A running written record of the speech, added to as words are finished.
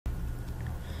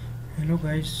Hello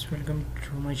guys, welcome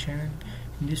to my channel.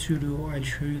 In this video I'll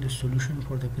show you the solution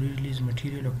for the pre-release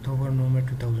material October November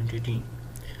 2018.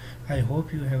 I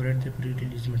hope you have read the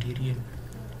pre-release material.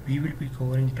 We will be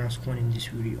covering task 1 in this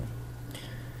video.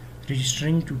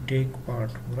 Registering to take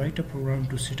part. Write a program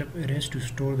to set up arrays to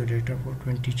store the data for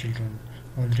 20 children.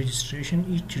 On registration,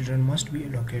 each children must be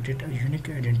allocated a unique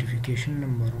identification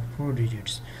number of 4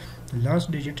 digits. The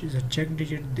last digit is a check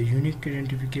digit. The unique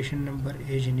identification number,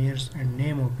 age in years, and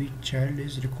name of each child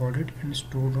is recorded and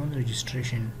stored on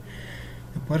registration.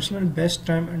 The personal best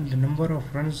time and the number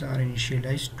of runs are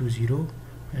initialized to 0,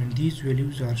 and these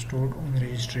values are stored on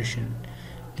registration.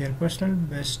 Their personal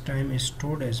best time is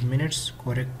stored as minutes,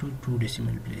 correct to 2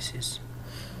 decimal places.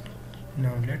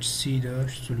 Now let's see the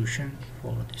solution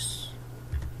for this.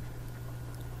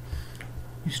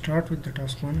 We start with the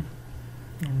task 1.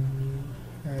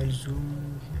 I'll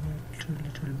zoom it a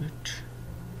little bit.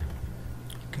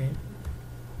 Okay.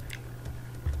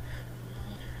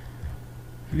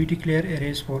 We declare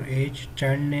arrays for age,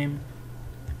 child name,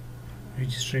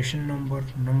 registration number,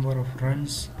 number of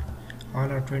runs.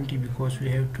 All are 20 because we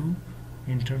have to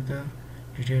enter the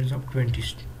details of 20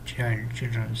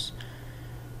 children.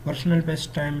 Personal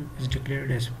best time is declared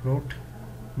as float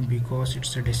because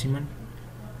it's a decimal.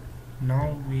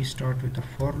 Now we start with the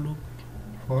for loop.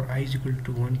 For I is equal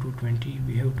to 1 to 20,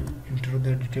 we have to enter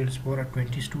the details for a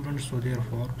 20 students, so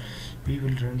therefore we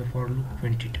will run the for loop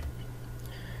 20 times.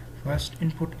 First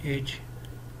input age,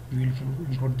 we will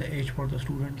input the age for the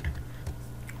student.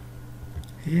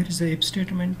 Here is the if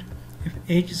statement. If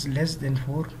age is less than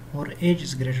 4 or age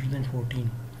is greater than 14,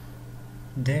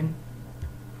 then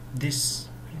this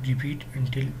repeat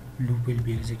until loop will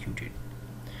be executed,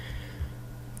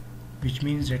 which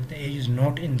means that the age is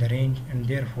not in the range, and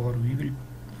therefore we will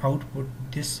output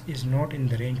this is not in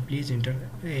the range, please enter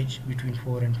age between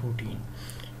 4 and 14,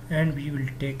 and we will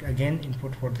take again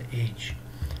input for the age,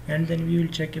 and then we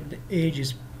will check if the age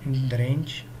is in the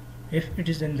range. If it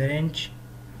is in the range,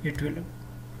 it will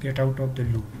get out of the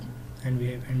loop, and we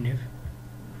have end if.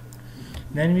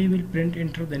 Then we will print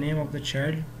enter the name of the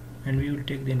child, and we will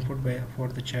take the input for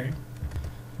the child.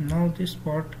 Now this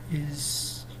part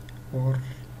is for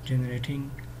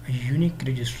generating a unique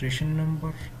registration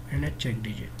number and a check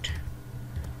digit.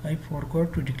 I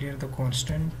forgot to declare the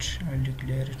constant. I'll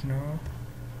declare it now.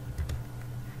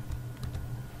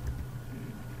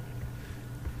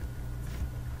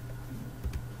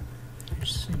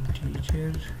 It's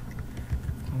integer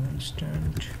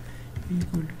constant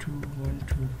equal to 1,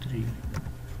 2, 3.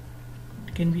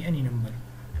 It can be any number.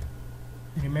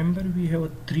 Remember, we have a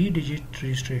 3-digit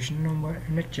registration number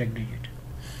and a check digit.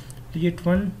 Digit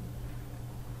 1,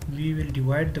 we will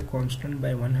divide the constant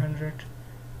by 100,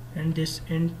 and this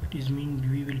int is mean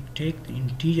we will take the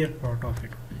integer part of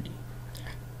it only.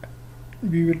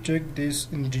 We will check this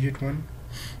in digit 1.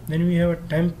 Then we have a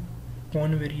temp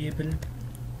on variable,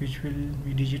 which will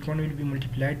be digit 1 will be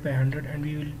multiplied by 100, and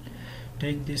we will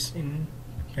take this in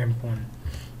temp on.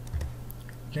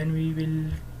 Then we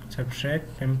will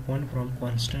subtract temp 1 from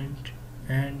constant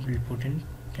and we'll put in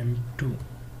temp 2.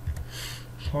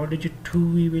 For digit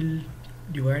 2, we will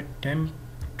divide temp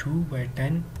 2 by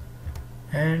 10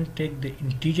 and take the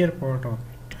integer part of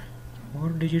it. For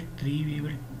digit 3, we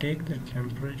will take the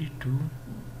temporary 2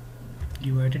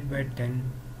 divided by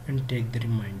 10 and take the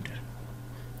remainder.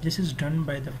 This is done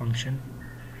by the function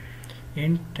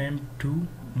int temp 2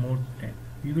 mod 10.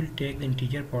 We will take the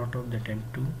integer part of the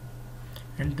temp 2,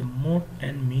 and the mod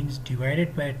 10 means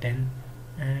divided by 10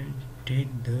 and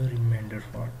take the remainder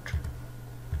part.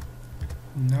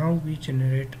 Now we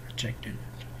generate a check digit.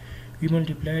 We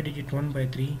multiply digit 1 by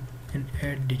 3 and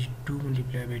add digit 2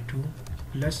 multiplied by 2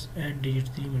 plus add digit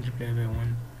 3 multiplied by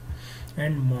 1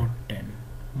 and mod 10.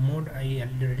 Mod I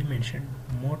already mentioned.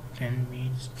 Mod 10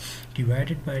 means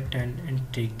divided by 10 and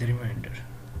take the remainder.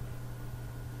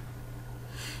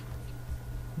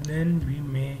 Then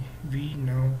we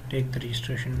now take the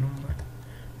registration number.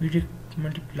 We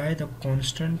multiply the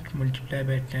constant multiplied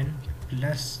by 10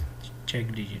 plus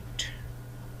check digit.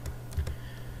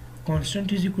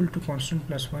 Constant is equal to constant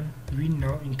plus 1. We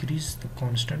now increase the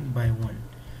constant by 1.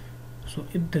 So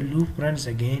if the loop runs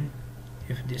again,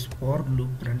 if this for loop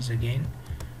runs again,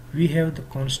 we have the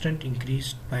constant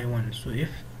increased by 1. So if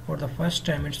for the first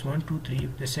time it's 1, 2, 3,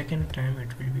 if the second time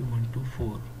it will be 1, 2,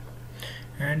 4,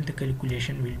 and the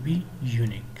calculation will be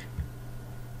unique.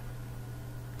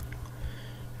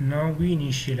 Now we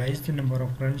initialize the number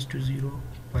of runs to 0,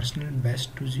 personal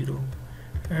best to 0,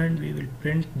 and we will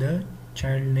print the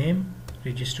child name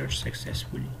registered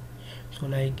successfully. So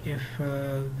like if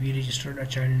we registered a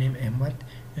child name Ahmad,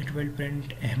 it will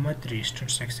print Ahmad registered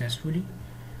successfully.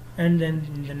 and then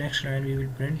in the next line we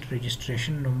will print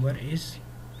registration number is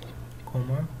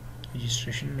comma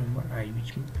registration number I,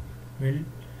 which will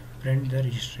print the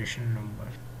registration number,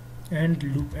 and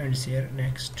loop ends here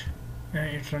next, and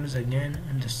it runs again,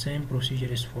 and the same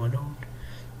procedure is followed.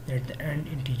 At the end,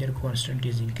 integer constant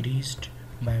is increased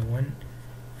by 1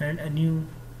 and a new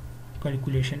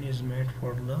calculation is made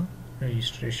for the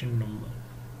registration number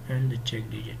and the check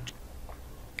digit.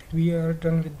 We are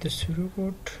done with the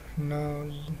pseudocode. Now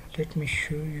let me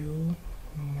show you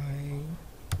my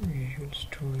Visual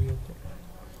Studio.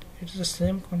 It's the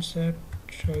same concept.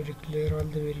 I declare all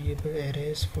the variable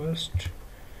arrays first.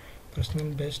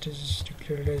 Personal best is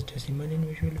declared as decimal in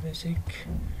Visual Basic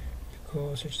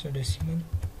because it's a decimal,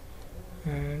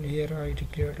 and here I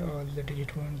declared all the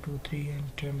digit 1, 2, 3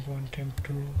 and temp 1, temp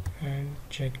 2 and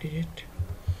check digit.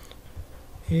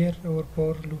 Here our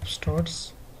for loop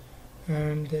starts,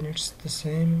 and then it's the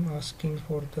same, asking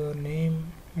for the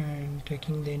name and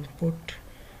taking the input,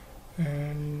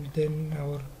 and then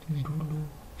our do loop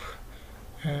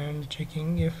and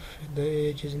checking if the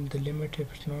age is in the limit.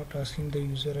 If it's not, asking the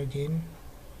user again,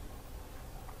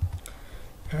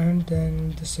 and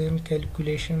then the same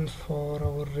calculation for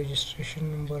our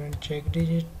registration number and check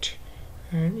digit,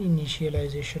 and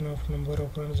initialization of number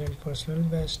of runs and personal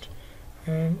best,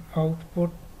 and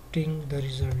outputting the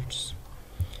results.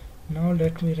 Now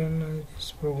let me run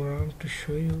this program to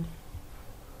show you.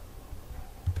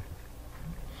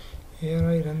 Here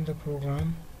I run the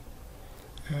program,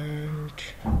 and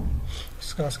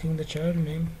it's asking the child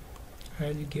name.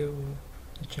 I'll give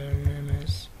the child name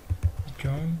as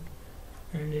John,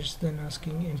 and it's then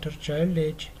asking enter child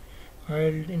age.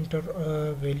 I'll enter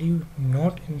a value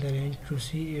not in the range to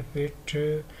see if it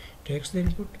takes the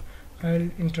input. I'll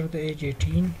enter the age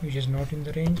 18, which is not in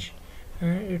the range,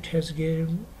 and it has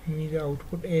given me the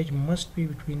output age must be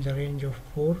between the range of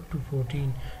 4 to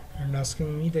 14, and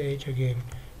asking me the age again.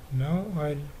 Now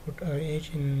I'll put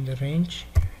age in the range,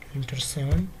 enter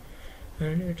 7,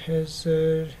 and it has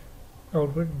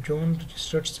output John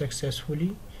registered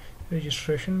successfully.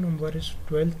 Registration number is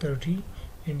 1230,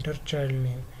 enter child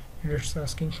name, and it's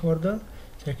asking for the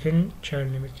second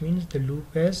child name. It means the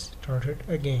loop has started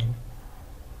again,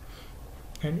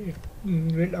 and it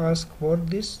will ask for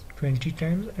this 20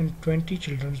 times, and 20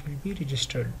 children will be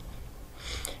registered,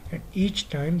 and each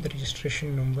time the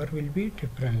registration number will be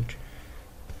different.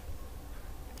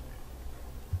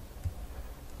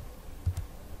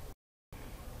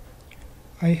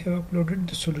 I have uploaded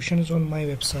the solutions on my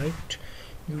website.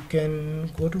 You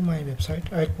can go to my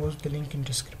website. I post the link in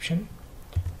description,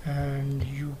 and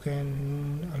you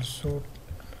can also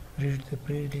read the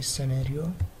pre-release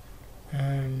scenario,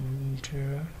 and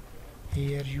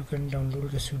here you can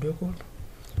download the pseudocode,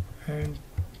 and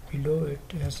below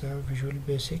it has a Visual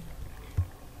Basic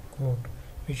code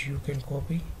which you can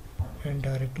copy and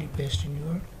directly paste in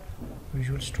your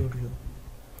Visual Studio.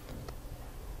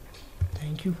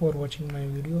 Thank you for watching my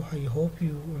video. I hope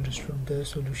you understood the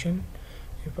solution.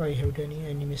 If I have done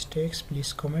any mistakes,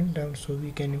 please comment down so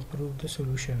we can improve the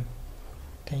solution.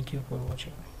 Thank you for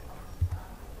watching.